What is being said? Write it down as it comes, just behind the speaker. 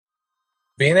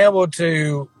being able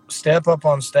to step up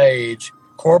on stage,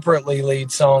 corporately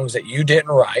lead songs that you didn't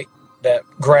write, that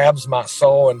grabs my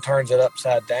soul and turns it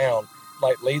upside down,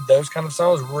 like lead those kind of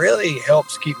songs, really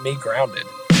helps keep me grounded.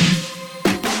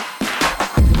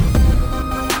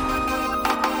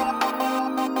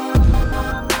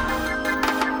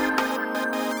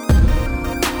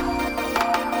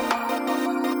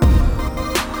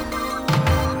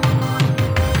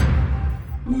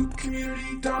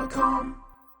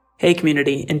 Hey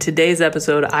community, in today's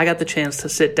episode, I got the chance to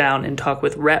sit down and talk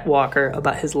with Rhett Walker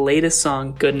about his latest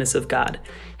song, Goodness of God.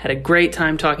 Had a great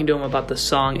time talking to him about the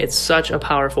song. It's such a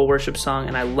powerful worship song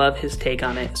and I love his take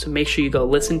on it, so make sure you go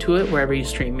listen to it wherever you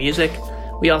stream music.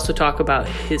 We also talk about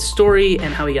his story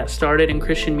and how he got started in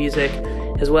Christian music,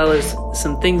 as well as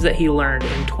some things that he learned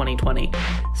in 2020.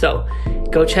 So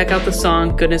go check out the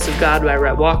song Goodness of God by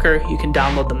Rhett Walker. You can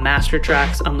download the master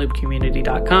tracks on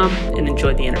loopcommunity.com and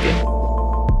enjoy the interview.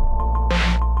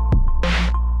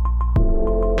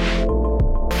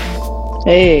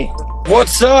 Hey.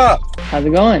 What's up? How's it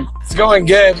going? It's going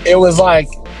good. It was like,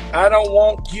 I don't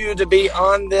want you to be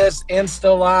on this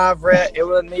Insta Live, Rhett. It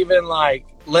wouldn't even like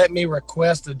let me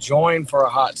request a join for a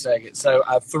hot second. So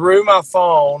I threw my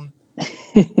phone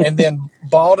and then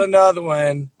bought another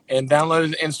one and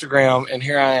downloaded Instagram, and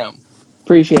here I am.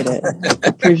 Appreciate it.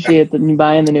 Appreciate you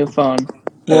buying the new phone.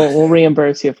 We'll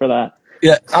reimburse you for that.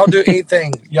 Yeah, I'll do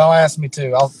anything y'all ask me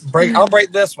to. I'll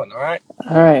break this one, all right?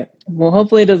 All right. Well,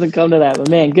 hopefully it doesn't come to that. But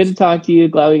man, good to talk to you.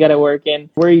 Glad we got it working.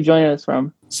 Where are you joining us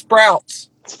from? Sprouts.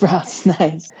 Sprouts.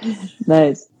 Nice.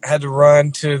 Nice. I had to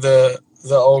run to the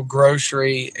old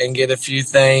grocery and get a few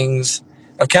things.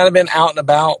 I've kind of been out and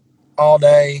about all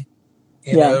day,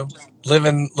 you know,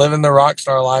 living the rock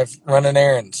star life, running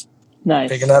errands. Nice.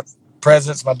 Picking up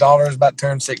presents. My daughter is about to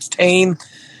turn 16,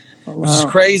 which is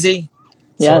crazy.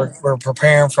 Yeah. So we're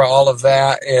preparing for all of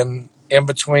that, and in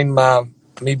between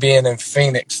me being in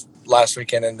Phoenix last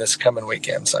weekend and this coming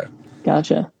weekend. So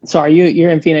gotcha. So you're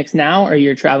in Phoenix now, or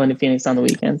you're traveling to Phoenix on the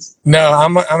weekends? No,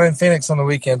 I'm in Phoenix on the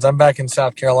weekends. I'm back in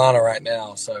South Carolina right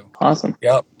now. So awesome.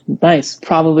 Yep. Nice.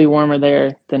 Probably warmer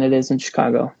there than it is in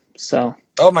Chicago. So.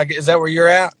 Oh my! Is that where you're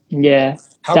at? Yeah.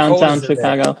 How downtown cold is it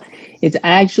Chicago. It's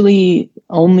actually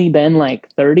only been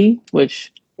like 30,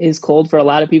 which is cold for a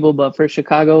lot of people, but for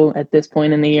Chicago at this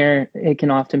point in the year, it can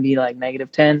often be like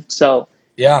 -10. So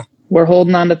yeah, we're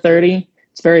holding on to 30.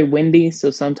 It's very windy,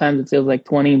 so sometimes it feels like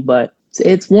 20, but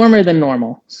it's warmer than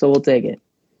normal, so we'll take it.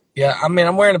 Yeah, I mean,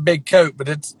 I'm wearing a big coat, but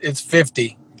it's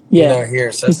 50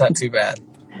 here, so it's not too bad.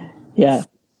 Yeah,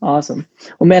 awesome.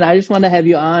 Well, man, I just wanted to have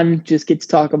you on, just get to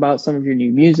talk about some of your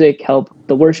new music, help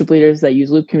the worship leaders that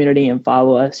use Loop Community and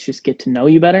follow us just get to know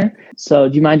you better. So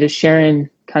do you mind just sharing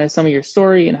kind of some of your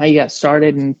story and how you got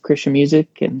started in Christian music?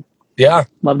 And yeah,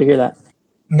 love to hear that.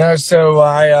 No, so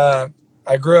I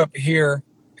grew up here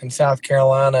in South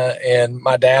Carolina, and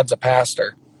my dad's a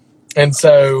pastor, and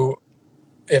so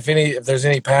if there's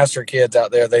any pastor kids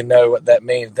out there, they know what that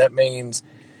means. That means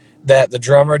that the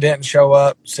drummer didn't show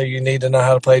up, so you need to know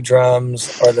how to play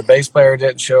drums, or the bass player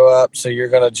didn't show up, so you're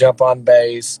going to jump on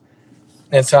bass.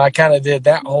 And so I kind of did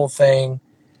that whole thing.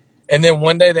 And then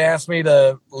one day they asked me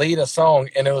to lead a song,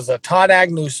 and it was a Todd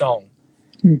Agnew song.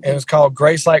 And it was called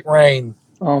Grace Like Rain.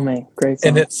 Oh, man, great song.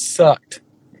 And it sucked.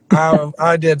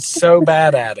 I did so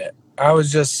bad at it. I was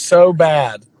just so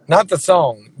bad. Not the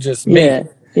song, just me.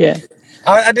 Yeah.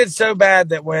 I did so bad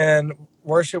that when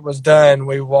worship was done,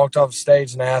 we walked off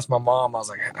stage, and I asked my mom, I was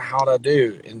like, how'd I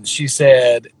do? And she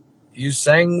said, you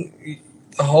sang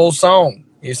the whole song.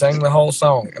 You sang the whole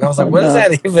song. And I was like, what does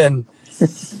that even...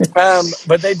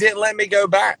 but they didn't let me go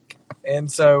back,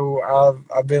 and so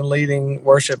I've been leading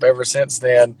worship ever since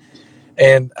then,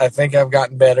 and I think I've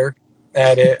gotten better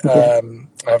at it.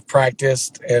 I've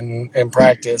practiced and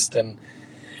practiced,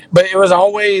 but it was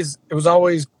always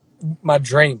my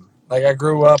dream. Like, I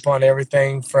grew up on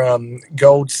everything from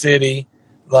Gold City,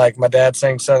 like my dad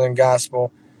sang Southern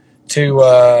Gospel,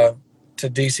 to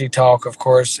DC Talk, of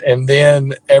course, and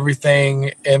then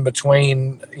everything in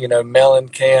between,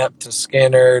 Mellencamp to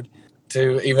Skinner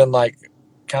to even like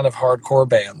kind of hardcore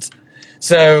bands.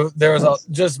 So there was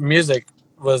just music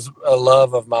was a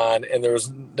love of mine, and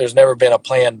there's never been a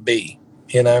plan B,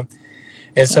 And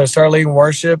so I started leading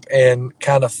worship and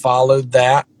kind of followed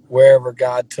that wherever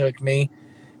God took me.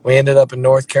 We ended up in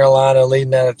North Carolina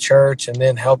leading at a church, and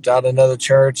then helped out another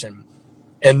church, and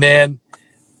then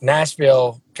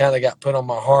Nashville kind of got put on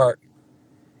my heart,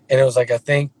 and it was like, I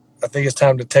think it's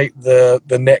time to take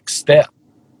the next step,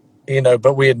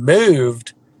 but we had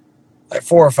moved like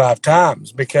 4 or 5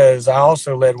 times, because I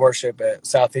also led worship at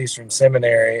Southeastern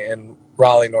Seminary in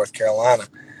Raleigh, North Carolina.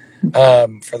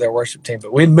 for their worship team.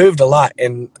 But we'd moved a lot,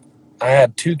 and I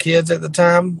had 2 kids at the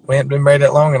time. We hadn't been married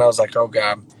that long, and I was like, oh,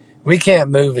 God, we can't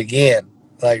move again.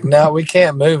 Like, no, we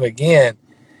can't move again.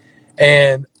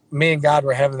 And me and God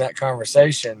were having that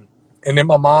conversation. And then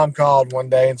my mom called one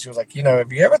day, and she was like,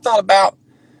 have you ever thought about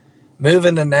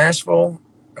moving to Nashville?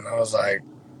 And I was like,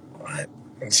 what?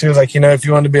 And she was like, if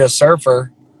you wanted to be a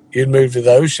surfer, you'd move to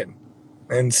the ocean.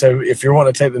 And so if you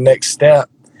want to take the next step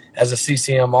as a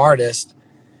CCM artist,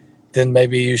 then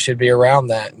maybe you should be around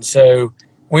that. And so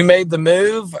we made the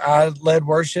move. I led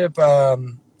worship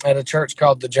at a church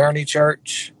called the Journey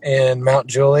Church in Mount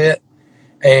Juliet,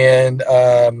 and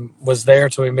was there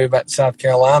till we moved back to South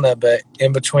Carolina. But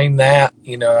in between that,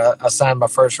 I signed my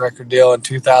first record deal in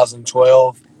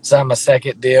 2012, signed my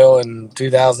second deal in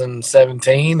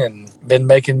 2017, and been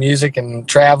making music and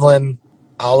traveling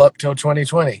all up till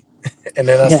 2020. And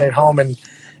then I stayed home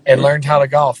and learned how to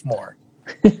golf more.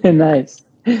 Nice.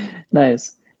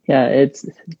 Yeah, it's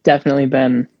definitely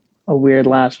been a weird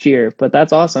last year, but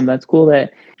that's awesome. That's cool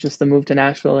that just the move to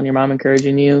Nashville and your mom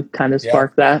encouraging you kind of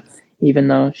sparked that, even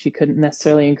though she couldn't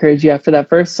necessarily encourage you after that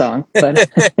first song. But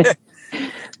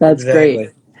that's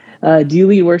great. Do you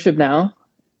lead worship now?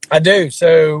 I do.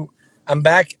 So I'm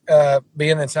back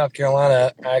being in South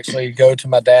Carolina. I actually go to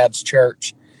my dad's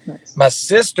church. Nice. My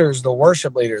sister's the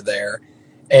worship leader there,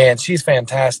 and she's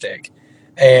fantastic.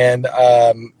 And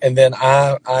then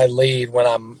I lead when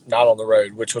I'm not on the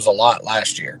road, which was a lot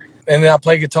last year. And then I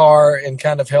play guitar and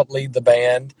kind of help lead the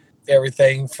band.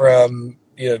 Everything from,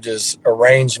 just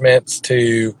arrangements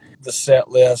to the set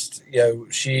list.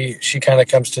 She kind of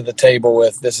comes to the table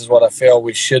with, this is what I feel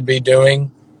we should be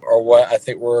doing, or what I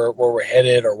think where we're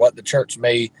headed, or what the church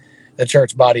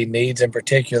body needs in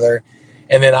particular.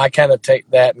 And then I kind of take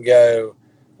that and go,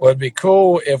 well, it'd be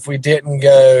cool if we didn't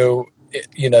go,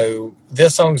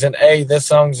 this song's in A, this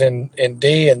song's in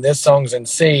D, and this song's in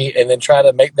C, and then try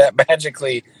to make that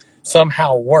magically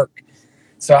somehow work.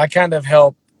 So I kind of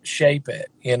help shape it,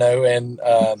 and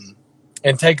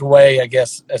take away, I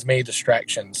guess, as many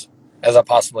distractions as I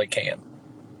possibly can.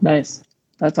 Nice.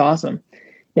 That's awesome.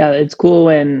 Yeah, it's cool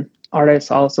when artists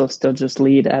also still just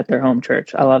lead at their home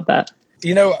church. I love that.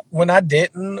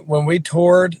 When we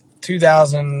toured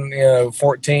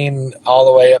 2014 all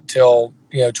the way up till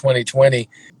 2020,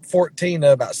 14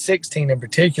 to about 16 in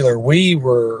particular, we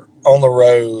were on the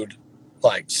road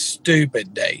like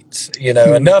stupid dates,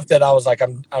 enough that I was like,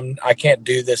 I can't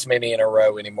do this many in a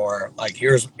row anymore. Like,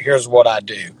 here's what I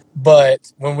do.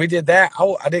 But when we did that,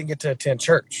 I didn't get to attend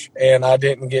church, and I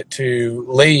didn't get to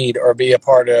lead or be a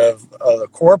part of the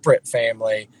corporate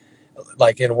family.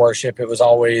 Like in worship, it was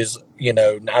always,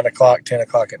 9 o'clock, 10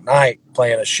 o'clock at night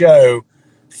playing a show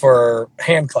for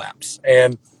hand claps.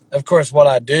 And of course, what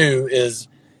I do is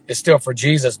still for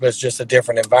Jesus, but it's just a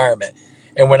different environment.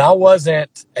 And when I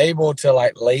wasn't able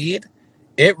to lead,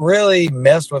 it really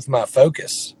messed with my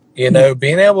focus.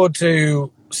 Being able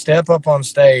to step up on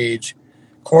stage,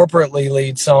 corporately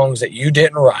lead songs that you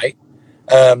didn't write,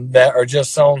 that are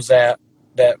just songs that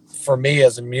for me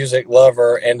as a music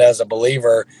lover and as a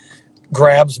believer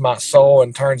grabs my soul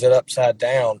and turns it upside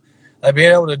down. Like,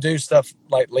 being able to do stuff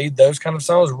like lead those kind of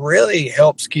songs really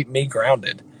helps keep me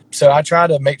grounded. So I try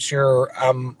to make sure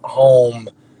I'm home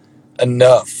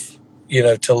enough,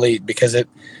 to lead, because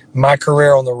my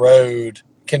career on the road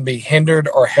can be hindered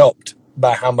or helped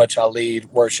by how much I lead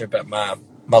worship at my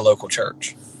local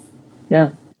church.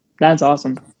 Yeah, that's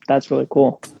awesome. That's really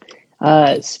cool.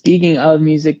 Speaking of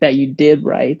music that you did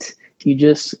write, you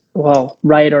just,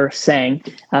 write or sang,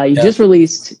 you just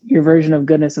released your version of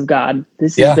Goodness of God.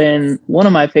 This has been one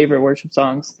of my favorite worship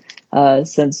songs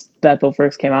since Bethel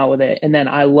first came out with it. And then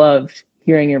I loved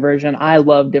hearing your version. I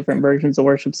love different versions of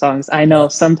worship songs. I know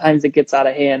sometimes it gets out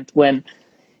of hand when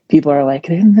people are like,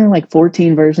 isn't there like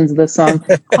 14 versions of this song?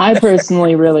 I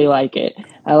personally really like it.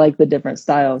 I like the different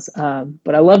styles.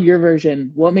 But I love your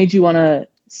version. What made you want to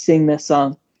sing this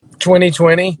song?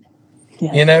 2020.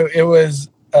 Yeah. It was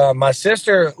my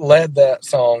sister led that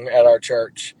song at our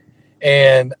church,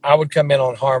 and I would come in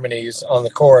on harmonies on the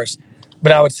chorus,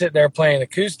 but I would sit there playing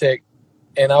acoustic,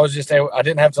 and I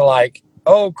didn't have to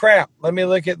oh crap, let me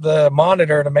look at the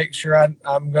monitor to make sure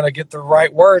I'm going to get the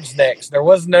right words next. There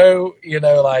was no,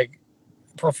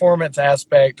 performance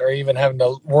aspect or even having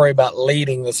to worry about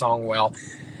leading the song well.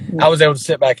 I was able to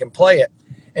sit back and play it.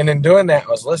 And in doing that, I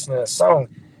was listening to the song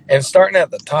and starting at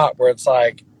the top where it's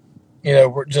like,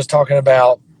 we're just talking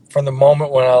about from the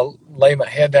moment when I lay my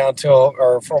head down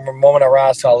or from the moment I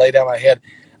rise till I lay down my head,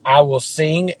 I will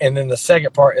sing. And then the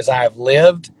second part is I have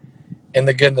lived in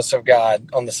the goodness of God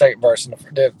on the second verse and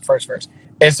the first verse.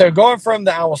 And so going from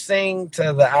the I will sing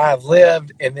to the I have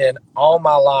lived, and then all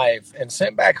my life, and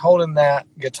sitting back holding that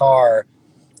guitar,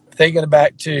 thinking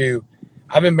back to,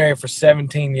 I've been married for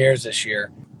 17 years this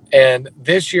year. And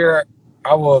this year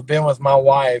I will have been with my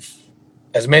wife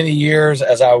as many years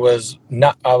as I was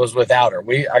without her.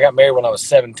 I got married when I was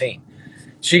 17.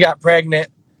 She got pregnant,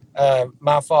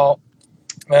 my fault.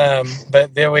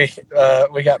 But then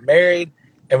we got married,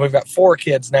 and we've got 4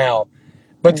 kids now.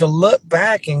 But to look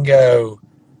back and go,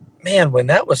 man, when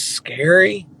that was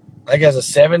scary, like as a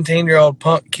 17-year-old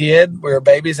punk kid, we were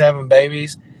babies having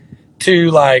babies, to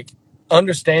like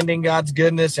understanding God's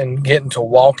goodness and getting to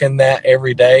walk in that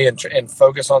every day and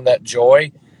focus on that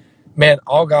joy, man,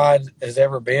 all God has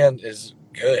ever been is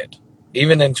good.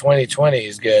 Even in 2020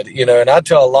 is good, you know. And I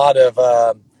tell a lot of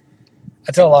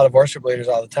worship leaders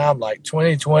all the time, like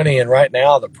 2020 and right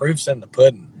now, the proof's in the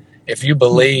pudding. If you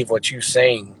believe what you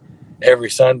sing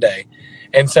every Sunday.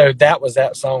 And so that was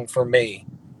that song for me.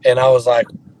 And I was like,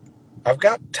 I've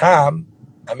got time.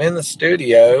 I'm in the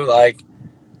studio. Like,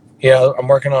 you know, I'm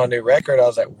working on a new record. I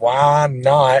was like, why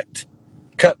not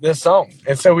cut this song?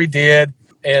 And so we did.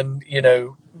 And, you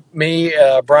know,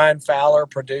 Brian Fowler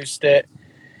produced it.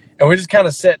 And we just kind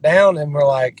of sat down and we're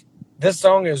like, this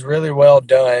song is really well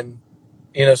done.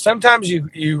 You know, sometimes you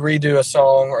redo a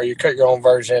song or you cut your own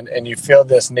version and you feel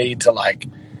this need to like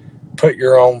put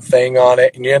your own thing on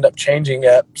it, and you end up changing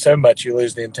up so much you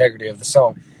lose the integrity of the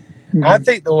song. Mm-hmm. I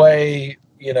think the way,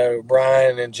 you know,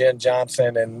 Brian and Jen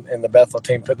Johnson and the Bethel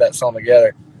team put that song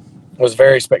together was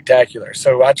very spectacular.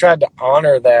 So I tried to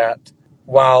honor that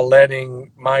while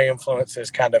letting my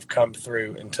influences kind of come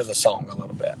through into the song a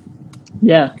little bit.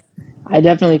 Yeah, I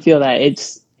definitely feel that.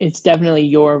 It's definitely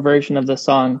your version of the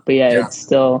song, but yeah, it's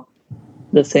still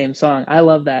the same song. I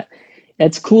love that.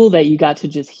 It's cool that you got to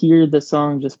just hear the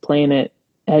song, just playing it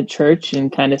at church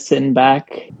and kind of sitting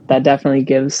back. That definitely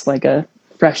gives like a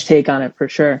fresh take on it for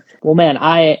sure. Well, man,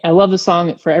 I love the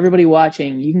song. For everybody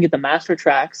watching, you can get the master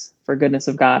tracks for Goodness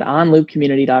of God on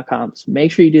loopcommunity.com. So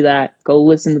make sure you do that. Go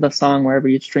listen to the song wherever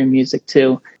you stream music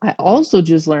too. I also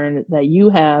just learned that you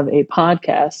have a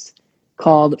podcast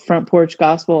called Front Porch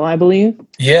Gospel, I believe.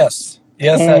 Yes,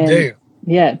 I do.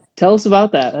 Yeah, tell us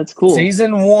about that. That's cool.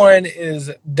 Season 1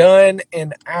 is done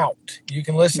and out. You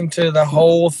can listen to the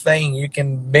whole thing. You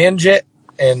can binge it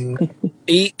and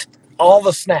eat all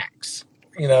the snacks,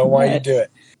 you know, while you do it.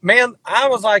 Man, I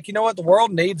was like, you know what? The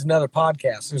world needs another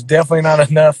podcast. There's definitely not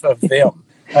enough of them.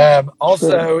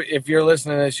 Also, if you're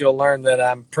listening to this, you'll learn that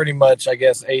I'm pretty much, I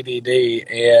guess, ADD,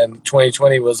 and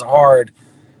 2020 was hard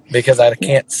because I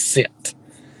can't sit.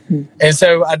 And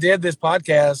so I did this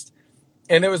podcast.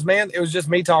 And it was just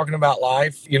me talking about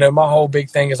life. You know, my whole big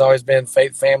thing has always been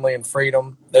faith, family, and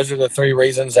freedom. Those are the 3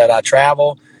 reasons that I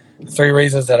travel, the 3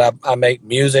 reasons that I make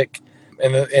music,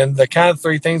 and the kind of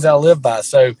 3 things I live by.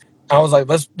 So I was like,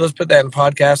 let's put that in a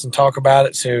podcast and talk about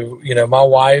it. So, you know, my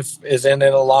wife is in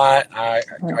it a lot. I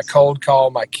cold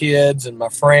call my kids and my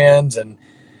friends, and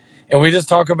we just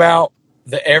talk about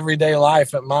the everyday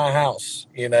life at my house,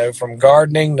 you know, from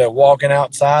gardening to walking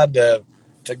outside to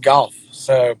golf.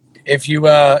 So if you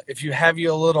have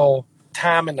a little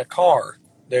time in the car,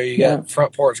 there you go.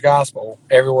 Front Porch Gospel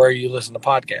everywhere you listen to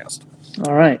podcasts.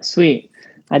 All right, sweet.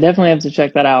 I definitely have to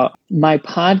check that out. My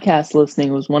podcast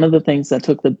listening was one of the things that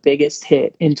took the biggest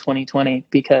hit in 2020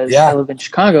 because I live in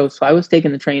Chicago, so I was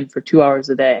taking the train for 2 hours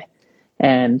a day.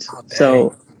 And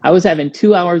so I was having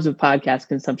 2 hours of podcast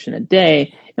consumption a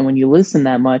day. And when you listen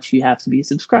that much, you have to be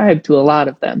subscribed to a lot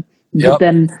of them. But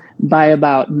then by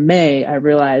about May, I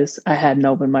realized I hadn't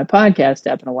opened my podcast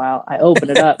app in a while. I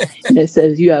opened it up and it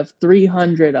says you have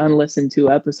 300 unlistened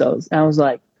to episodes. And I was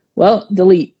like, well,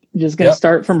 delete. I'm just going to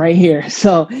start from right here.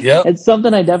 So it's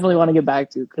something I definitely want to get back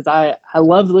to because I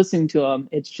love listening to them.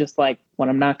 It's just like when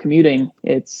I'm not commuting,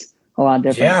 it's a lot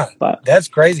different. Yeah, but that's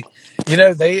crazy. You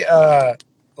know, they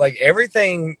like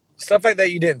everything, stuff like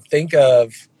that you didn't think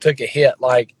of took a hit.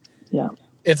 Like,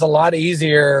 it's a lot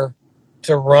easier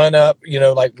to run up, you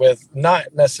know, like with not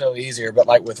necessarily easier, but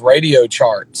like with radio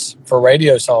charts for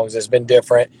radio songs has been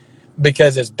different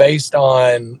because it's based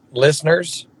on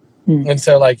listeners. And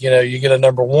so like, you know, you get a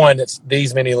number 1, it's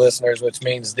these many listeners, which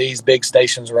means these big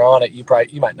stations are on it. You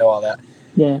might know all that.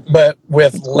 Yeah. But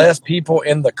with less people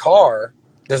in the car,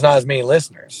 there's not as many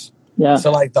listeners. Yeah. So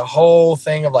like the whole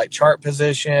thing of like chart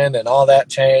position and all that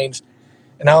changed.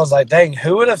 And I was like, dang,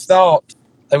 who would have thought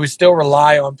that we still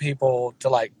rely on people to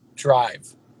like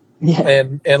drive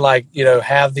and like, you know,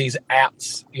 have these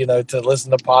apps, you know, to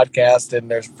listen to podcasts and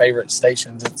their favorite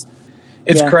stations.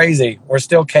 It's crazy. We're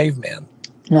still cavemen.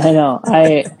 I know.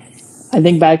 I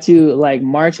think back to like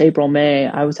March, April, May,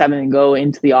 I was having to go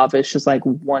into the office just like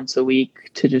once a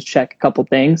week to just check a couple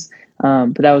things.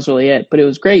 But that was really it. But it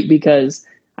was great because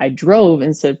I drove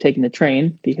instead of taking the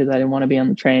train because I didn't want to be on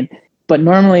the train. But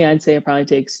normally I'd say it probably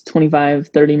takes 25,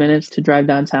 30 minutes to drive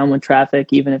downtown with traffic,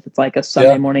 even if it's like a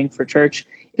Sunday morning for church.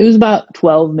 It was about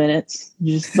 12 minutes,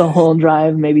 just the whole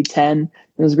drive, maybe 10.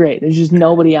 It was great. There's just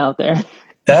nobody out there.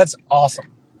 That's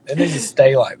awesome. It needs to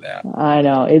stay like that. I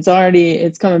know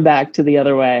it's coming back to the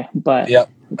other way, but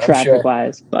traffic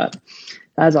wise, but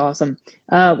that's awesome.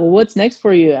 Well, what's next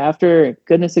for you after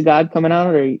Goodness of God coming out?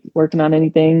 Are you working on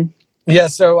anything? Yeah.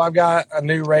 So I've got a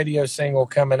new radio single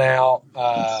coming out,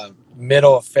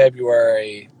 middle of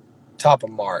February, top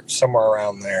of March, somewhere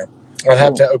around there. I'd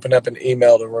have to open up an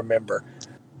email to remember,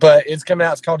 but it's coming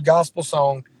out. It's called Gospel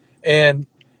Song. And,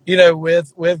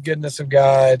 with Goodness of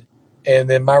God, and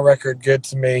then my record, Good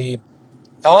to Me,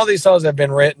 all these songs that have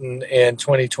been written in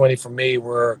 2020 for me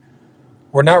were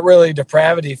not really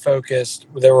depravity focused.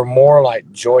 They were more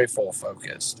like joyful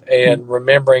focused, and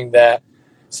remembering that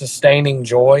sustaining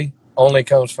joy only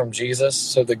comes from Jesus.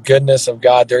 So the goodness of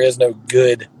God, there is no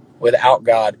good without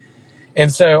God.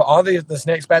 And so all this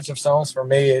next batch of songs for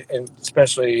me, and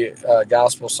especially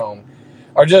gospel song,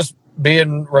 are just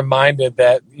being reminded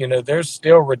that, there's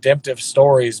still redemptive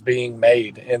stories being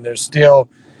made, and there's still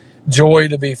joy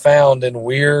to be found in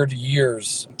weird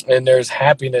years, and there's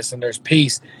happiness and there's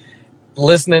peace.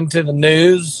 Listening to the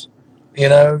news,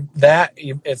 that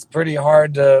it's pretty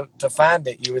hard to find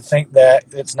it. You would think that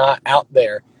it's not out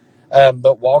there.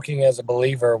 But walking as a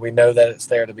believer, we know that it's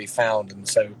there to be found. And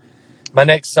so my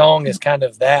next song is kind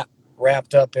of that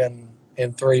wrapped up in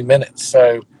 3 minutes.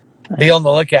 So be on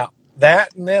the lookout.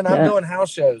 That, and then I'm doing house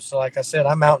shows. So like I said,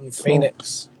 I'm out in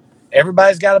Phoenix.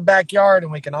 Everybody's got a backyard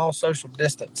and we can all social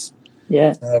distance.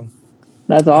 Yeah.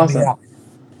 That's awesome.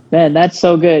 Man, that's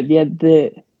so good. Yeah.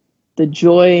 The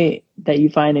joy that you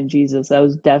find in Jesus, that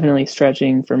was definitely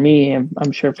stretching for me. And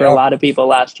I'm sure for a lot of people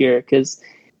last year, because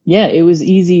it was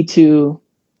easy to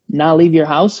not leave your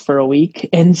house for a week.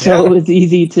 And so it was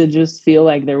easy to just feel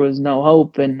like there was no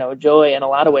hope and no joy in a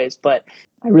lot of ways. But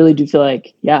I really do feel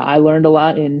like, I learned a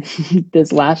lot in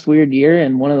this last weird year.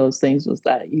 And one of those things was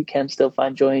that you can still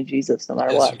find joy in Jesus no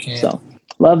matter what. So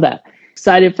love that.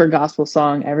 Excited for Gospel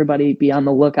Song. Everybody be on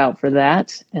the lookout for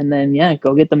that. And then,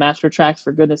 go get the master tracks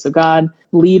for Goodness of God.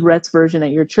 Lead Rhett's version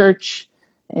at your church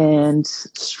and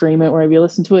stream it wherever you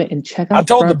listen to it, and check out. I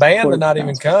told the band to not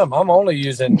even come. I'm only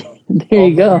using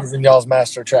using y'all's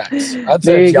master tracks. I'd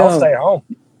say y'all stay home.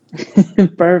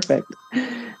 Perfect.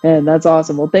 And that's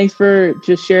awesome. Well, thanks for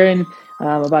just sharing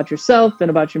about yourself and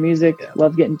about your music.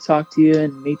 Love getting to talk to you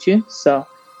and meet you. So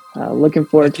looking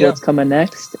forward to what's coming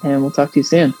next, and we'll talk to you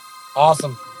soon.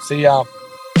 Awesome. See y'all.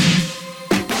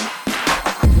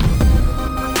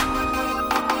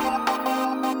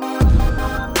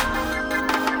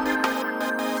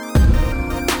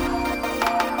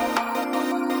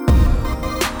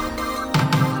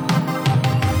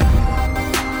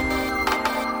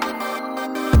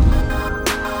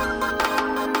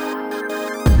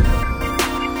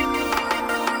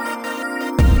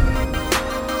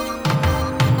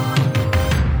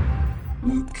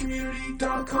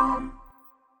 Community.com